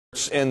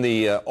In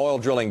the oil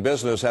drilling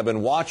business have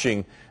been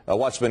watching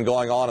what's been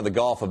going on in the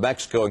Gulf of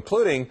Mexico,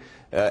 including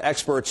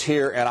experts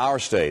here in our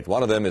state.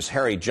 One of them is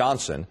Harry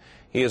Johnson.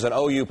 He is an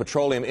O-U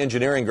Petroleum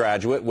Engineering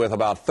graduate with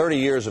about 30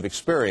 years of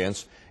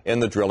experience in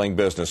the drilling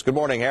business. Good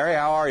morning, Harry.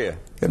 How are you?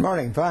 Good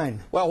morning.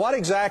 Fine. Well, what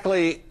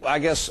exactly, I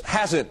guess,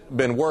 hasn't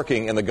been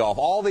working in the Gulf?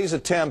 All these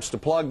attempts to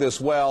plug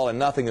this well and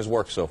nothing has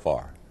worked so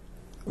far.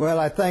 Well,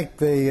 I think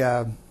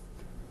the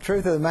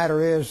truth of the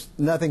matter is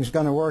nothing's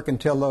going to work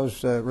until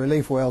those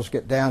relief wells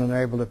get down and are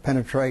able to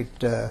penetrate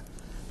the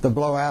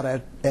blowout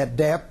at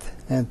depth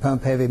and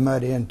pump heavy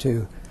mud in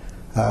to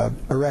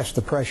arrest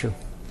the pressure.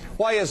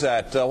 Why is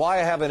that? Why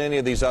haven't any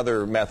of these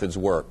other methods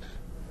worked?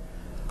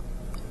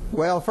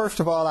 Well,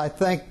 first of all, I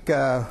think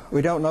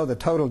we don't know the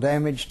total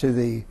damage to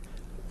the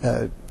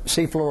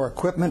seafloor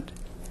equipment,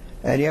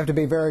 and you have to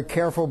be very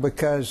careful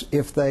because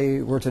if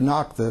they were to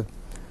knock the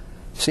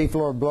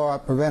seafloor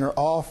blowout preventer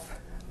off,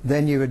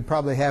 then you would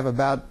probably have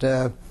about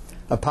a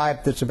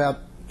pipe that's about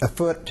a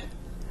foot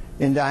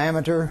in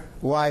diameter,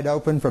 wide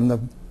open from the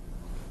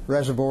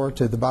reservoir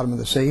to the bottom of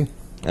the sea.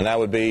 And that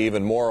would be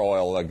even more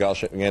oil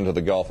gushing into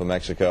the Gulf of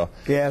Mexico.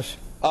 Yes.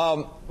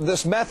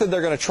 This method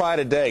they're going to try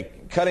today,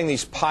 cutting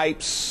these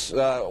pipes,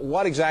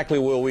 what exactly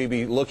will we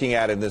be looking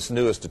at in this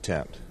newest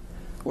attempt?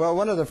 Well,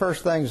 one of the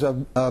first things a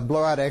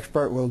blowout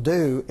expert will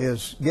do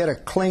is get a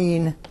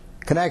clean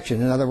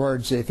connection. In other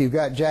words, if you've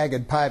got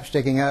jagged pipes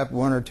sticking up,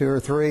 one or two or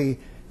three,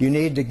 you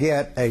need to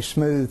get a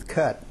smooth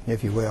cut,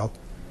 if you will.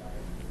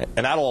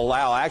 And that'll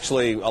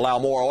actually allow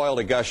more oil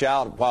to gush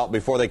out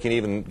before they can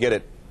even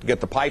get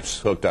the pipes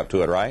hooked up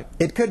to it, right?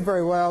 It could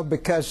very well,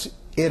 because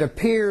it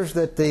appears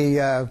that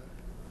the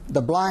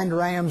blind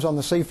rams on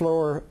the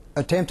seafloor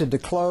attempted to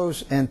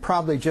close and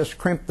probably just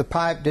crimped the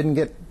pipe, didn't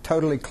get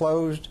totally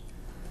closed.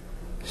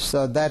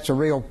 So that's a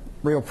real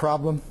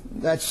problem.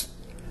 That's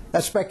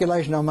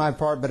speculation on my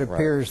part, but it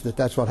appears that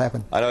that's what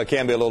happened. I know it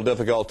can be a little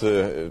difficult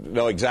to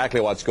know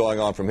exactly what's going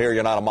on from here.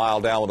 You're not a mile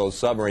down with those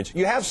submarines.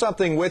 You have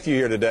something with you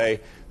here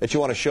today that you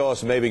want to show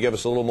us and maybe give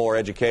us a little more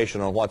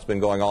education on what's been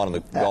going on in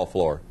the Gulf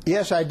floor.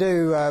 Yes, I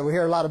do. We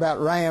hear a lot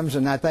about rams,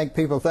 and I think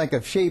people think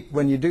of sheep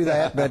when you do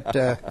that, but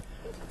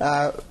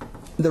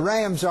the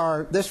rams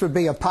this would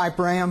be a pipe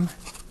ram,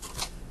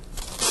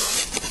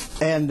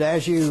 and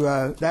as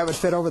that would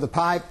fit over the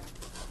pipe,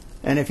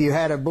 and if you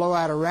had a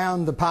blowout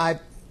around the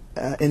pipe,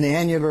 in the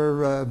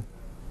annular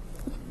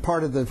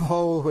part of the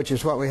hole, which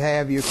is what we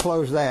have, you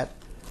close that.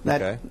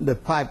 Okay. The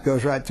pipe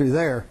goes right through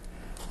there.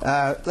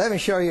 Let me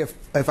show you,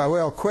 if I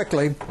will,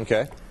 quickly.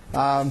 Okay.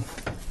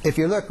 If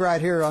you look right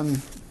here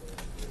on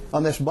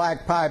this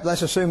black pipe,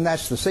 let's assume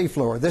that's the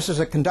seafloor. This is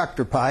a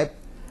conductor pipe,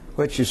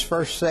 which is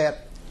first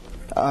set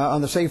on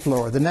the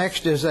seafloor. The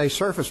next is a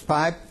surface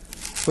pipe,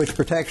 which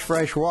protects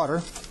fresh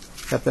water.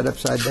 Got that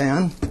upside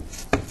down.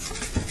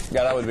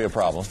 Yeah, that would be a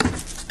problem.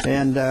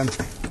 And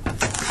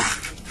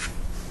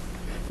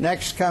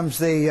next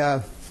comes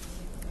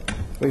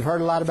we've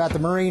heard a lot about the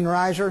marine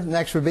riser.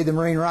 Next would be the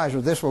marine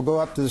riser. This will go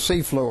up to the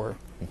seafloor.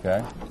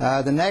 Okay.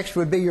 The next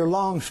would be your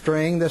long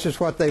string. This is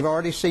what they've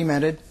already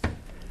cemented.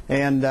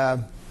 And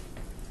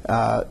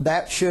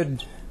that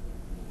should,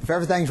 if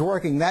everything's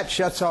working, that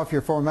shuts off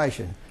your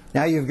formation.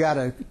 Now you've got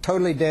a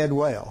totally dead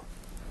well.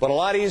 But a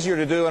lot easier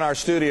to do in our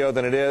studio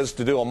than it is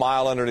to do a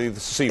mile underneath the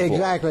seafloor.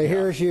 Exactly. Yeah.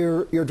 Here's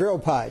your drill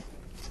pipe.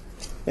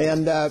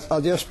 And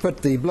I'll just put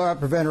the blowout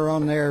preventer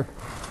on there.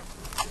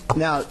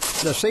 Now,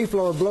 the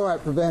seafloor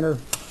blowout preventer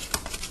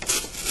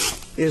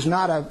is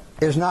not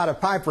a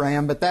pipe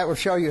ram, but that will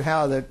show you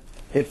how that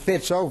it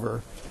fits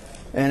over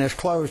and is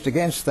closed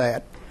against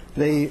that.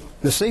 The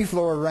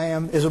seafloor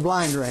ram is a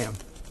blind ram,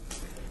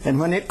 and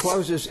when it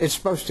closes, it's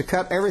supposed to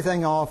cut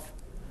everything off,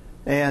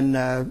 and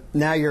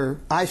now you're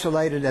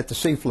isolated at the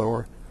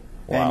seafloor,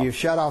 and you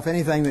shut off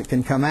anything that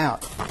can come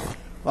out.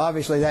 Well,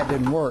 obviously, that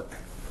didn't work.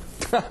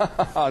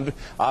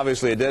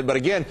 Obviously it did, but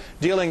again,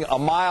 dealing a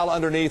mile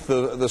underneath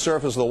the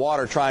surface of the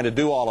water, trying to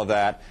do all of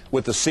that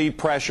with the sea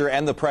pressure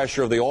and the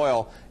pressure of the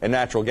oil and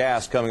natural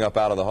gas coming up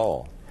out of the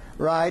hole.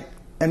 Right,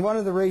 and one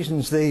of the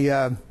reasons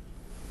the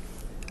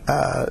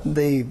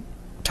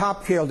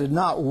top kill did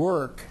not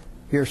work,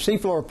 your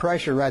seafloor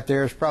pressure right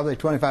there is probably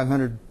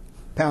 2,500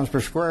 pounds per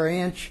square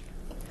inch,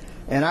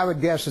 and I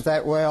would guess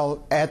that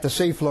well at the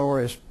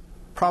seafloor is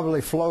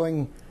probably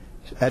flowing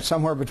at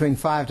somewhere between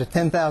 5,000 to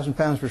 10,000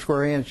 pounds per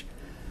square inch.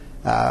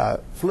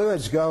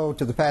 Fluids go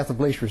to the path of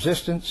least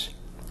resistance,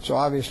 so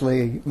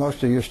obviously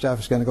most of your stuff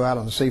is going to go out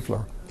on the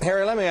seafloor.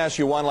 Harry, let me ask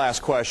you one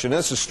last question.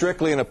 This is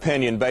strictly an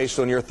opinion based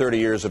on your 30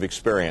 years of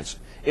experience.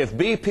 If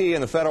BP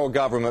and the federal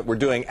government were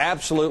doing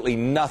absolutely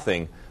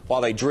nothing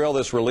while they drill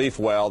this relief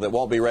well that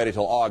won't be ready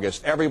till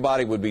August,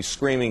 everybody would be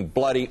screaming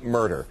bloody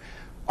murder.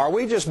 Are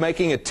we just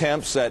making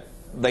attempts that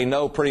they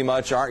know pretty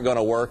much aren't going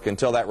to work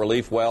until that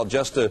relief well,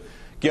 just to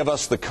give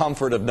us the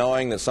comfort of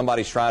knowing that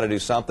somebody's trying to do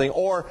something,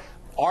 or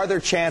are there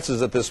chances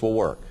that this will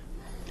work?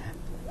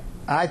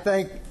 I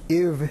think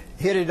you've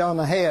hit it on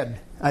the head.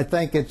 I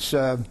think it's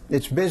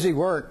busy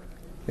work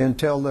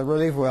until the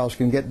relief wells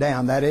can get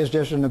down. That is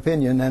just an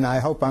opinion, and I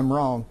hope I'm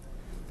wrong,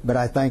 but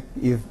I think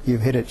you've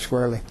hit it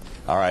squarely.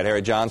 All right,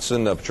 Harry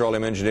Johnson, a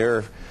petroleum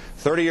engineer,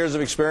 30 years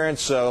of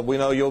experience. We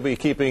know you'll be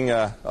keeping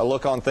a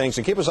look on things,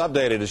 and keep us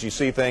updated as you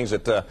see things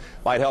that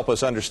might help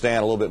us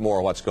understand a little bit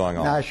more what's going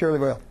on. I surely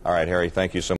will. All right, Harry, thank you so much.